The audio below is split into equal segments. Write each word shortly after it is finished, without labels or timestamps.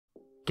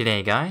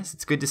G'day guys,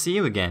 it's good to see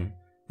you again.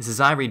 This is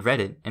I Read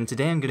Reddit, and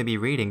today I'm going to be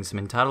reading some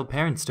Entitled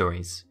Parent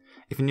stories.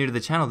 If you're new to the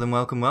channel, then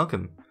welcome.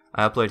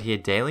 I upload here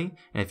daily,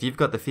 and if you've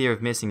got the fear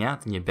of missing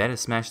out, then you better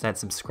smash that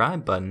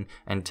subscribe button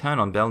and turn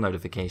on bell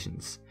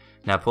notifications.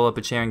 Now pull up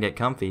a chair and get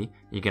comfy,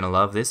 you're going to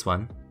love this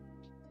one.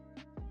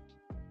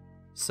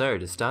 So,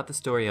 to start the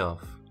story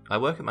off, I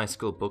work at my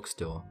school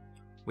bookstore.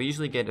 We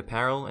usually get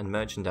apparel and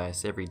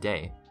merchandise every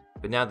day,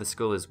 but now the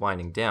school is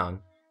winding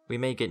down, we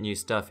may get new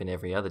stuff in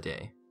every other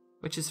day,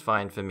 which is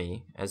fine for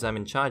me, as I'm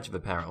in charge of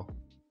apparel.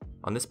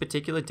 On this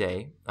particular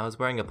day, I was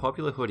wearing a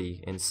popular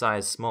hoodie in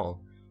size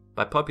small.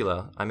 By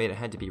popular, I mean it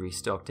had to be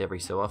restocked every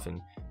so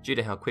often, due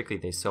to how quickly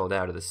they sold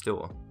out of the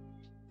store.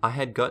 I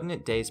had gotten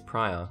it days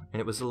prior, and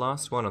it was the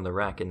last one on the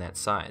rack in that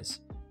size.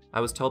 I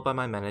was told by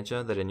my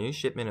manager that a new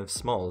shipment of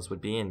smalls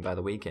would be in by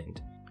the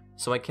weekend,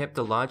 so I kept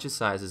the larger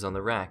sizes on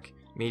the rack,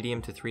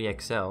 medium to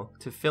 3XL,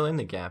 to fill in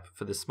the gap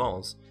for the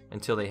smalls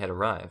until they had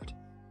arrived.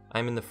 I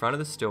am in the front of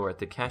the store at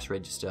the cash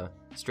register,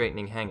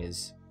 straightening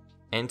hangers.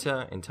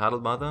 Enter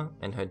entitled mother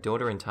and her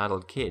daughter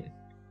entitled kid.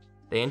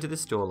 They enter the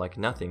store like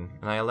nothing,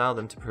 and I allow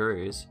them to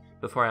peruse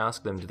before I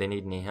ask them do they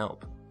need any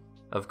help.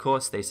 Of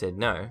course they said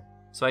no,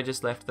 so I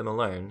just left them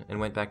alone and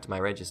went back to my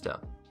register.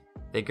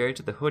 They go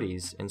to the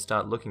hoodies and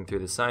start looking through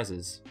the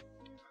sizes.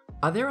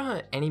 Are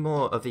there any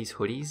more of these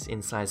hoodies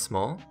in size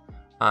small?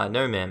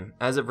 No ma'am,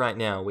 as of right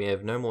now we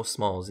have no more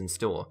smalls in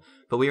store,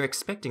 but we are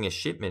expecting a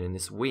shipment in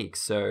this week,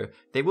 so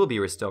they will be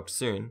restocked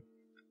soon.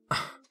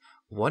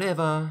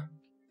 Whatever.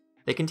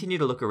 They continue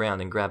to look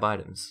around and grab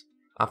items.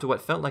 After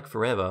what felt like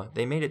forever,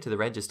 they made it to the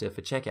register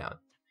for checkout.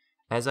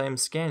 As I am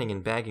scanning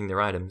and bagging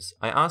their items,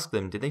 I ask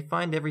them did they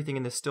find everything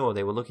in the store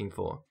they were looking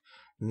for.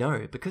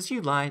 No, because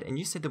you lied and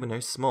you said there were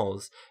no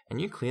smalls, and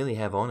you clearly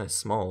have on a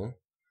small.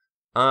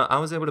 I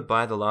was able to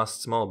buy the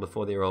last small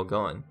before they were all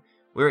gone.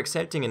 We're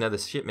accepting another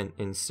shipment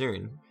in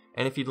soon,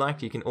 and if you'd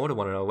like you can order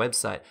one on our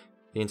website.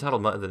 The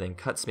entitled mother then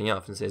cuts me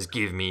off and says,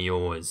 "Give me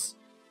yours."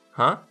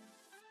 Huh?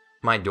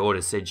 My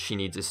daughter said she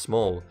needs a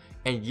small,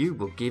 and you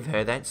will give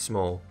her that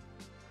small.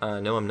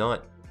 No I'm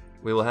not.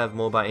 We will have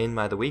more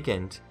by the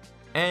weekend,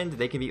 and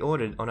they can be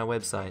ordered on our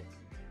website.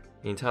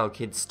 The entitled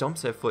kid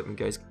stomps her foot and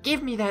goes,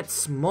 "Give me that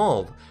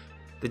small!"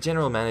 The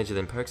general manager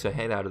then pokes her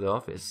head out of the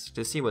office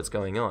to see what's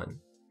going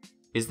on.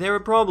 Is there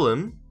a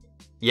problem?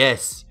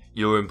 Yes,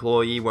 your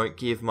employee won't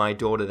give my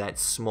daughter that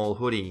small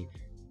hoodie.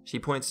 She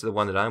points to the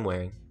one that I'm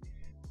wearing.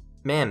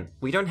 Ma'am,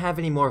 we don't have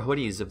any more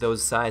hoodies of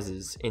those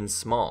sizes in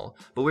small,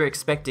 but we're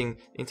expecting...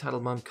 The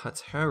entitled mom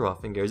cuts her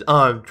off and goes,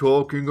 "I'm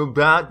talking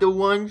about the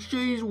one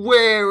she's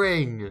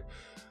wearing!"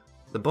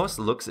 The boss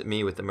looks at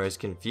me with the most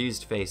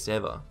confused face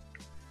ever.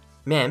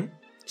 Ma'am,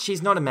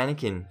 she's not a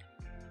mannequin.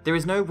 There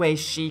is no way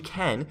she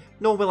can,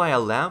 nor will I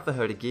allow for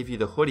her to give you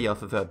the hoodie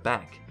off of her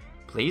back.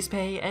 Please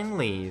pay and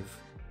leave.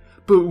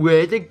 But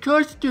we're the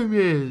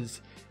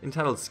customers!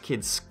 Entitled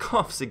kid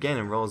scoffs again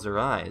and rolls her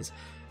eyes.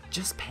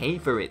 Just pay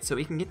for it so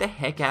we can get the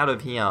heck out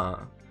of here.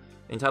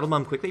 Entitled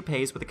mom quickly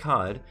pays with a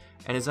card,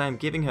 and as I am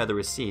giving her the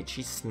receipt,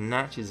 she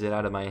snatches it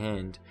out of my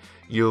hand.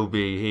 You'll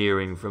be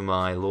hearing from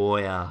my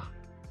lawyer.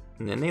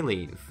 And then they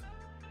leave.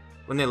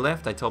 When they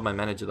left, I told my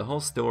manager the whole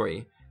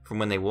story, from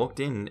when they walked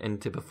in and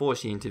to before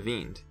she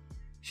intervened.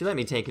 She let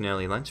me take an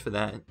early lunch for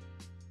that.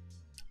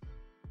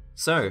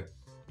 So,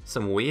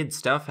 some weird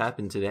stuff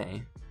happened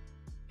today.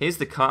 Here's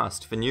the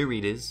cast for new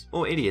readers,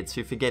 or idiots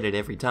who forget it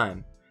every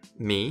time.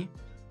 Me,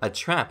 a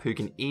trap who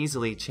can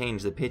easily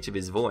change the pitch of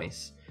his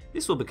voice.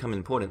 This will become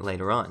important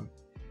later on.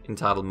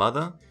 Entitled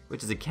mother,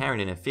 which is a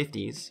Karen in her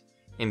 50s.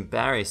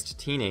 Embarrassed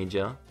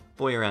teenager,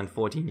 boy around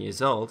 14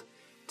 years old.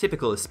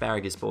 Typical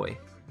asparagus boy.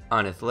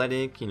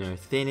 Unathletic,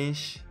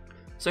 thinnish.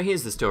 So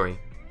here's the story.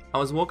 I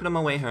was walking on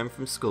my way home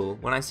from school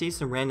when I see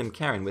some random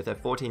Karen with her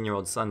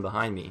 14-year-old son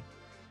behind me.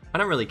 I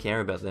don't really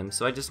care about them,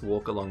 so I just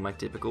walk along my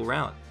typical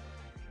route.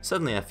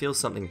 Suddenly I feel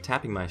something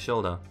tapping my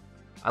shoulder.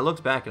 I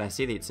looked back and I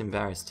see that it's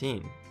embarrassed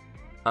teen.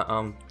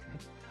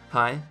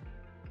 Hi?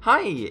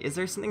 Hi, is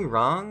there something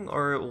wrong,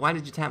 or why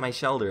did you tap my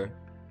shoulder?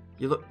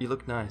 You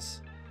look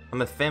nice.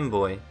 I'm a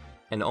femboy,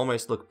 and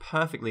almost look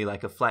perfectly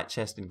like a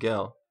flat-chested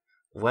girl.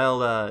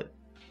 Well,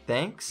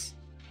 thanks?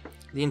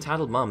 The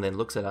entitled mom then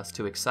looks at us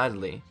too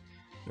excitedly.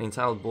 The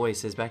entitled boy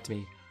says back to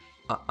me,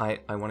 I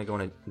want to go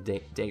on a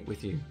date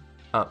with you.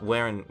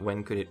 Where and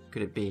when could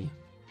it be?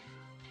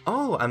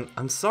 Oh,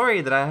 I'm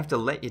sorry that I have to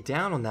let you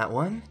down on that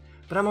one,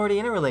 but I'm already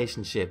in a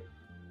relationship.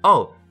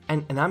 Oh,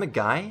 and I'm a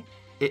guy?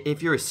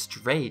 If you're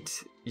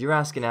straight, you're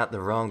asking out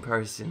the wrong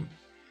person.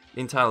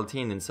 The entitled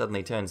teen then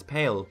suddenly turns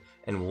pale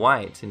and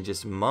white and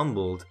just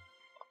mumbled,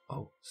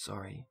 "Oh,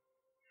 sorry."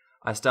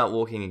 I start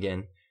walking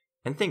again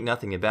and think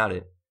nothing about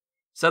it.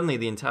 Suddenly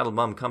the entitled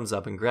mum comes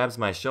up and grabs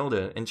my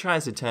shoulder and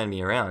tries to turn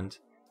me around.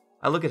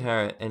 I look at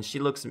her and she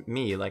looks at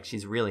me like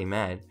she's really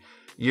mad.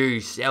 "You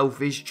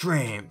selfish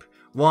tramp!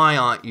 Why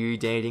aren't you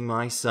dating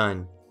my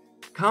son?"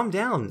 Calm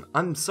down.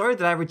 I'm sorry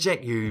that I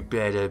reject you. You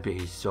better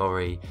be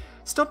sorry.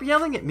 Stop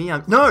yelling at me.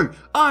 No!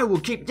 I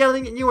will keep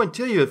yelling at you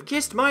until you have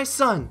kissed my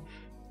son.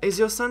 Is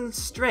your son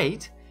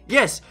straight?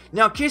 Yes!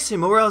 Now kiss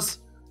him or else...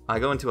 I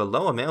go into a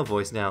lower male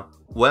voice now.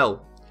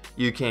 Well,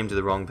 you came to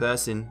the wrong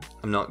person.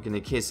 I'm not gonna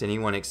kiss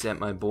anyone except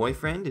my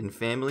boyfriend and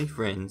family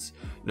friends,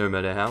 no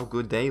matter how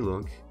good they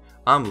look.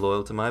 I'm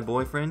loyal to my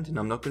boyfriend and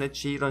I'm not gonna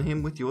cheat on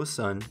him with your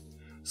son.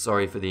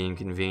 Sorry for the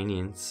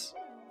inconvenience.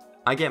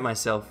 I get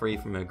myself free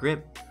from her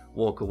grip,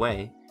 walk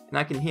away, and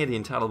I can hear the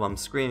entitled mum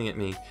screaming at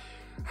me,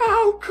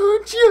 "How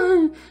could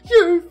you?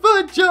 You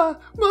fudger!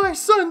 My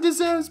son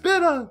deserves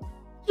better!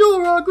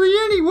 You're ugly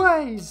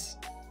anyways!"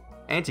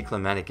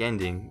 Anticlimactic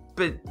ending,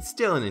 but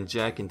still an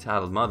jerk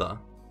entitled mother.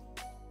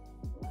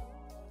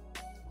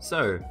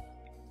 So,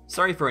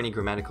 sorry for any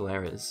grammatical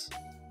errors,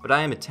 but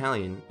I am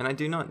Italian and I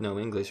do not know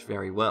English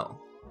very well.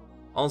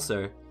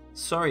 Also,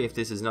 sorry if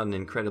this is not an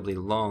incredibly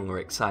long or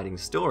exciting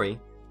story,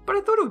 but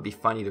I thought it would be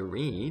funny to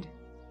read.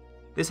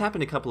 This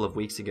happened a couple of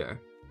weeks ago.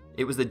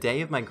 It was the day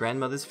of my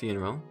grandmother's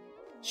funeral.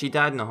 She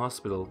died in a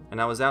hospital,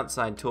 and I was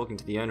outside talking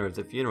to the owner of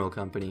the funeral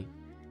company.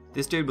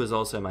 This dude was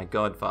also my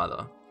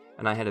godfather,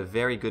 and I had a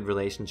very good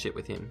relationship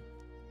with him.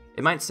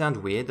 It might sound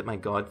weird that my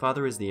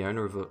godfather is the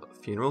owner of a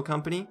funeral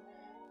company,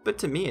 but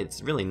to me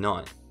it's really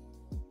not.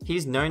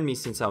 He's known me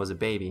since I was a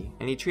baby,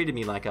 and he treated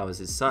me like I was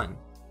his son.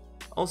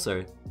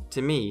 Also,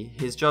 to me,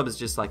 his job is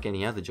just like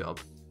any other job,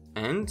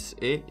 and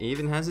it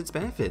even has its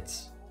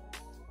benefits.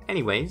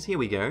 Anyways, here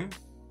we go.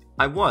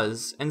 I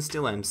was, and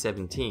still am,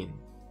 17.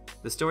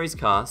 The story's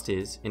cast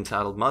is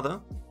entitled Mother,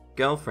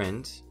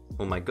 Girlfriend,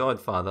 or my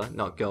godfather,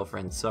 not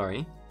girlfriend,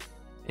 sorry,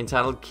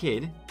 entitled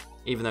Kid,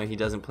 even though he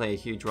doesn't play a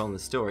huge role in the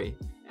story,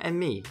 and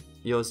me,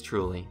 yours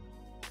truly.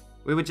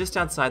 We were just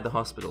outside the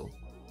hospital,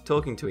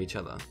 talking to each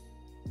other.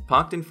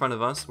 Parked in front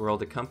of us were all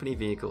the company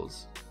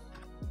vehicles,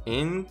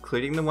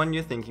 including the one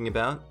you're thinking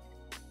about,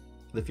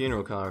 the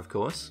funeral car, of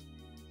course.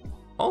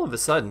 All of a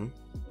sudden,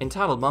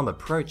 entitled Mum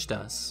approached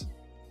us.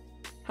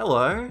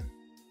 Hello?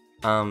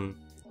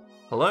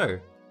 Hello?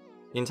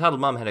 The entitled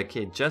mum had her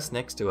kid just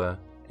next to her,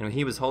 and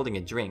he was holding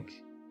a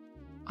drink.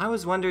 I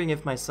was wondering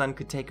if my son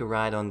could take a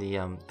ride on the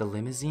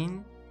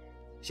limousine?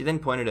 She then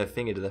pointed her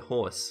finger to the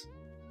horse.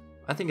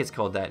 I think it's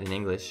called that in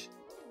English.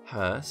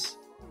 Hearse.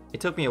 It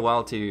took me a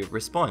while to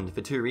respond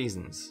for two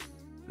reasons.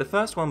 The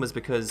first one was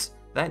because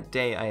that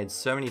day I had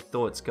so many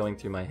thoughts going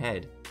through my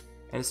head,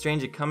 and a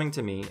stranger coming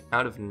to me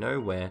out of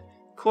nowhere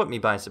caught me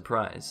by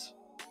surprise.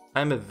 I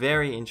am a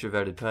very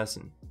introverted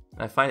person,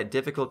 and I find it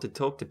difficult to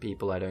talk to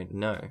people I don't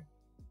know.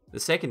 The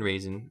second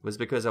reason was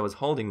because I was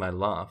holding my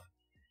laugh.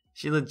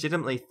 She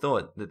legitimately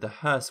thought that the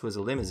hearse was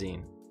a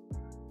limousine.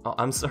 Oh,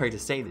 I'm sorry to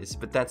say this,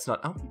 but that's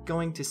not— are we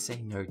going to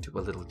say no to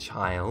a little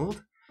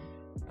child?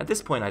 At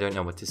this point, I don't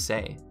know what to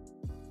say.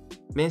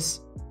 Miss,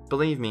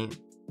 believe me,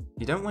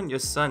 you don't want your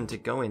son to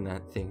go in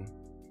that thing.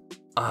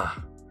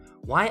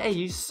 Why are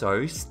you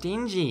so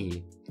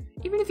stingy?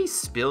 Even if he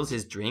spills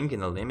his drink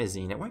in the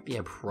limousine, it won't be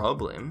a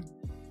problem.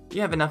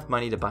 You have enough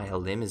money to buy a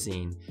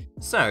limousine,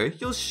 so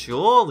you'll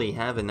surely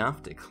have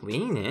enough to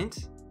clean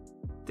it.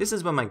 This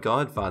is when my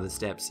godfather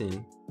steps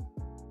in.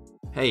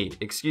 Hey,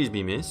 excuse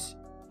me, miss.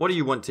 What do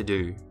you want to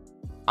do?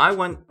 I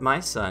want my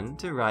son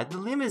to ride the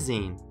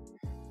limousine.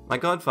 My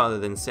godfather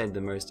then said the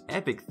most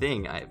epic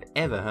thing I have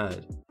ever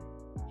heard.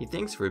 He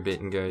thinks for a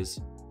bit and goes,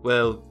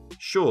 well,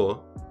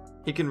 sure,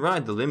 he can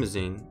ride the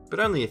limousine, but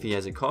only if he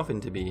has a coffin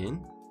to be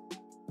in.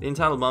 The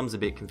entitled mum's a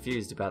bit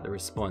confused about the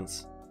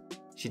response.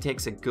 She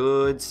takes a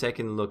good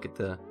second look at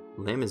the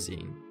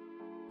limousine,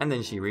 and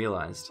then she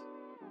realized.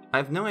 I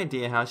have no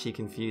idea how she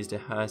confused a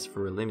hearse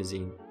for a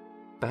limousine.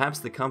 Perhaps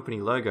the company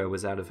logo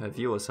was out of her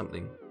view or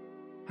something.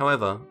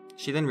 However,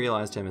 she then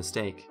realized her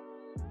mistake.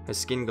 Her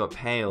skin got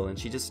pale and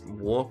she just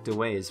walked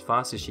away as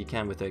fast as she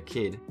can with her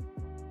kid.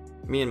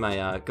 Me and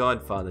my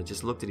godfather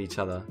just looked at each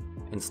other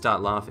and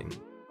start laughing.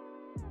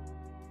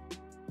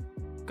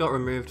 Got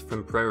removed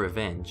from Pro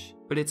Revenge,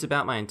 but it's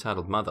about my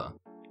entitled mother.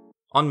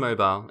 On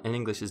mobile, and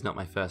English is not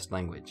my first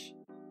language.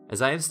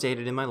 As I have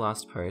stated in my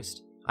last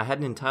post, I had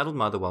an entitled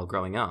mother while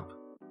growing up.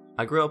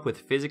 I grew up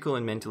with physical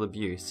and mental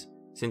abuse,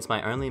 since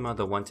my only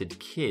mother wanted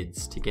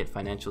kids to get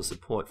financial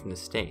support from the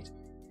state.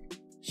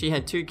 She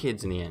had 2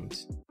 kids in the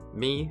end,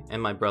 me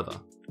and my brother.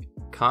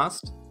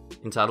 Caste,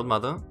 entitled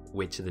mother,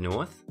 witch of the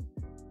north.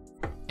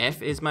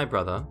 F is my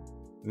brother,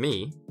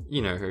 me,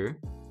 you know who,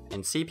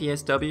 and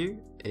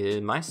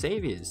CPSW, my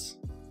saviors.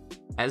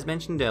 As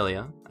mentioned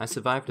earlier, I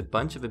survived a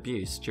bunch of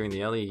abuse during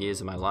the earlier years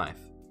of my life.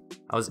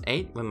 I was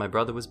 8 when my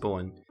brother was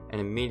born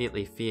and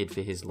immediately feared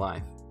for his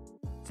life.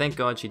 Thank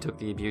God she took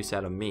the abuse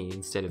out on me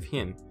instead of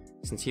him,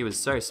 since he was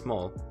so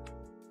small,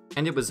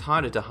 and it was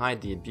harder to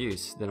hide the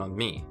abuse than on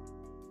me.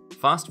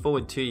 Fast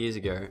forward 2 years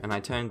ago and I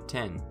turned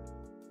 10.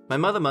 My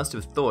mother must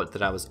have thought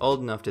that I was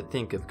old enough to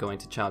think of going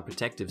to Child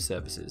Protective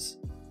Services.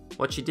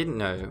 What she didn't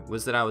know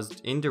was that I was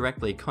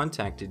indirectly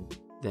contacted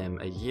them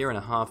a year and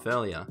a half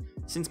earlier,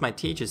 since my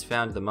teachers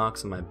found the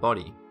marks on my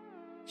body.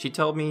 She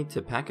told me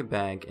to pack a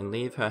bag and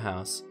leave her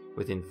house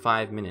within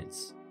 5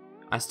 minutes.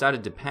 I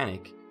started to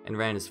panic and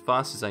ran as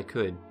fast as I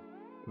could.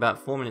 About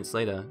 4 minutes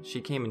later, she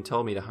came and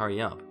told me to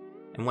hurry up,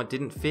 and what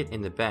didn't fit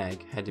in the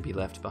bag had to be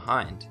left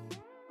behind.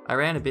 I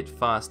ran a bit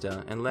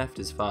faster and left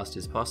as fast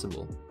as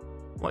possible.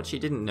 What she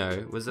didn't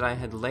know was that I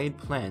had laid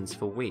plans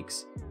for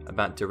weeks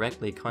about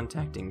directly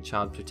contacting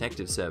Child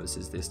Protective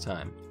Services this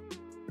time.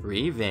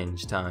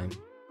 Revenge time.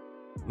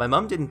 My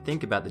mum didn't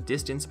think about the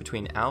distance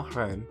between our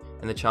home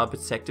and the Child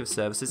Protective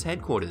Services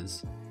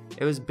headquarters.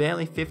 It was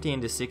barely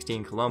 15 to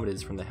 16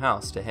 kilometers from the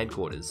house to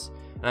headquarters,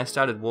 and I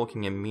started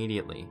walking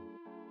immediately.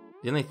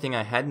 The only thing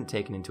I hadn't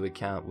taken into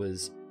account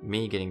was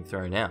me getting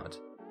thrown out.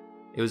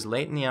 It was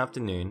late in the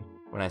afternoon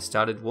when I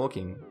started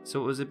walking,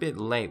 so it was a bit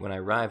late when I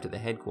arrived at the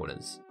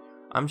headquarters.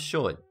 I'm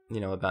short,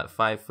 about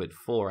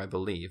 5'4", I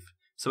believe,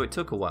 so it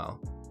took a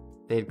while.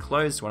 They had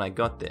closed when I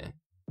got there.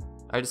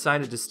 I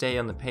decided to stay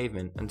on the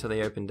pavement until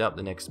they opened up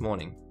the next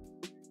morning.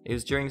 It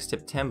was during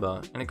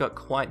September and it got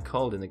quite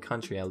cold in the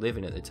country I live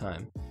in at the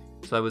time,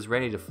 so I was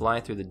ready to fly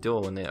through the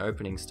door when their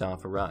opening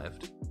staff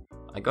arrived.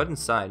 I got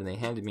inside and they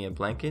handed me a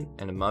blanket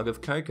and a mug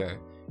of cocoa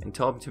and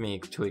told me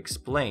to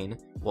explain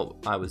what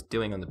I was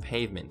doing on the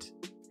pavement.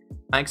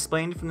 I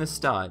explained from the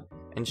start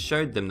and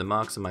showed them the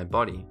marks on my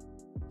body.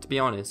 To be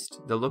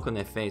honest, the look on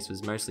their face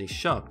was mostly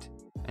shocked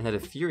and had a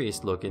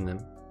furious look in them,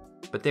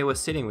 but they were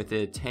sitting with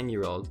their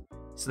 10-year-old,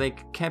 so they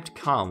kept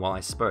calm while I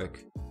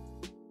spoke.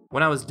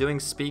 When I was doing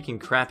speaking,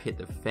 crap hit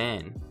the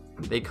fan.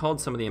 They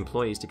called some of the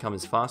employees to come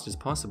as fast as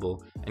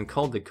possible and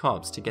called the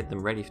cops to get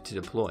them ready to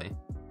deploy.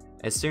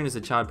 As soon as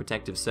the Child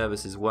Protective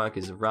Services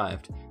workers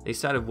arrived, they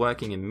started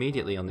working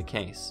immediately on the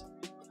case.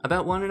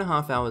 About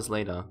 1.5 hours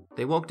later,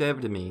 they walked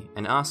over to me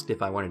and asked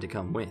if I wanted to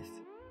come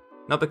with.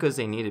 Not because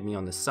they needed me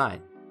on the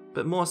site,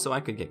 but more so I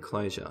could get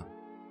closure.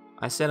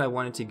 I said I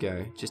wanted to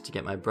go just to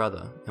get my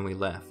brother, and we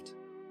left.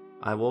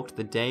 I walked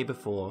the day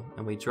before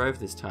and we drove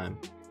this time,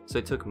 so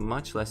it took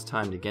much less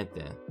time to get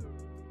there.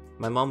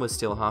 My mom was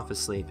still half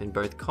asleep and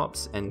both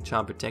cops and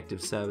Child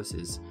Protective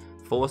Services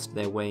forced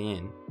their way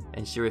in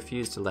and she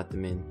refused to let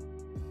them in.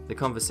 The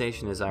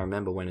conversation as I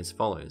remember went as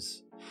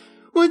follows.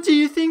 "What do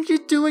you think you're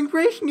doing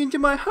breaking into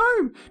my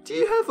home? Do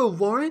you have a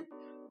warrant?"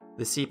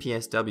 The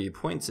CPSW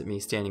points at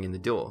me standing in the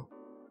door.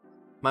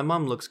 My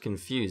mum looks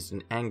confused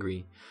and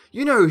angry.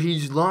 "You know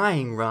he's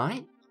lying,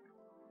 right?"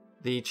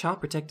 The Child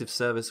Protective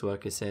Service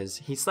worker says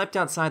he slept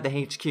outside the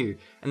HQ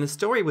and the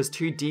story was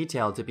too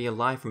detailed to be a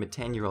lie from a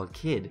 10-year-old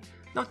kid,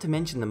 not to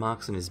mention the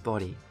marks on his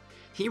body.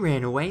 He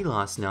ran away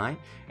last night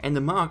and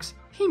the marks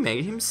he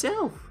made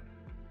himself.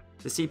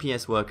 The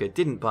CPS worker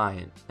didn't buy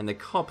it and the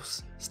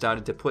cops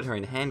started to put her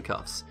in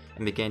handcuffs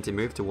and began to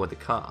move toward the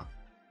car.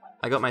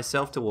 I got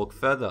myself to walk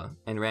further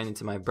and ran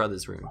into my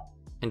brother's room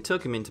and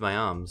took him into my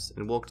arms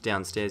and walked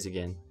downstairs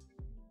again.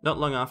 Not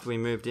long after we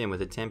moved in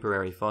with a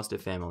temporary foster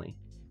family.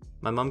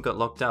 My mum got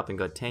locked up and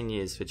got 10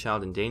 years for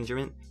child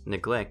endangerment,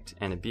 neglect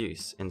and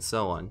abuse, and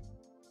so on.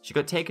 She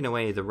got taken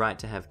away the right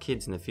to have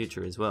kids in the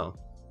future as well.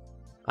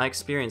 I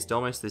experienced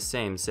almost the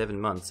same 7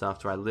 months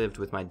after I lived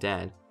with my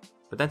dad,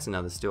 but that's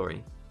another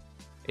story.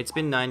 It's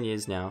been 9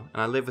 years now,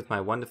 and I live with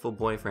my wonderful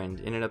boyfriend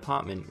in an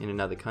apartment in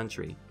another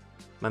country.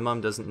 My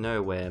mum doesn't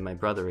know where my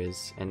brother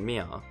is and me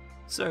are,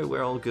 so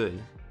we're all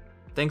good.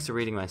 Thanks for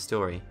reading my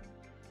story.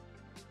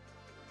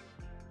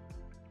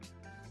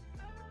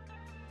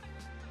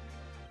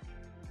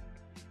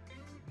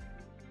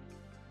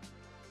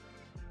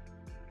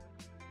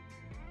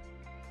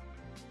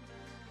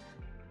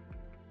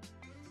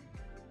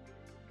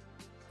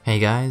 Hey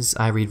guys,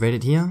 I Read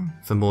Reddit here.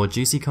 For more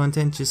juicy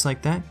content just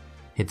like that,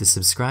 hit the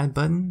subscribe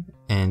button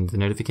and the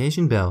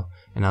notification bell,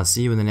 and I'll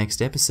see you in the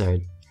next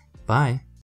episode. Bye!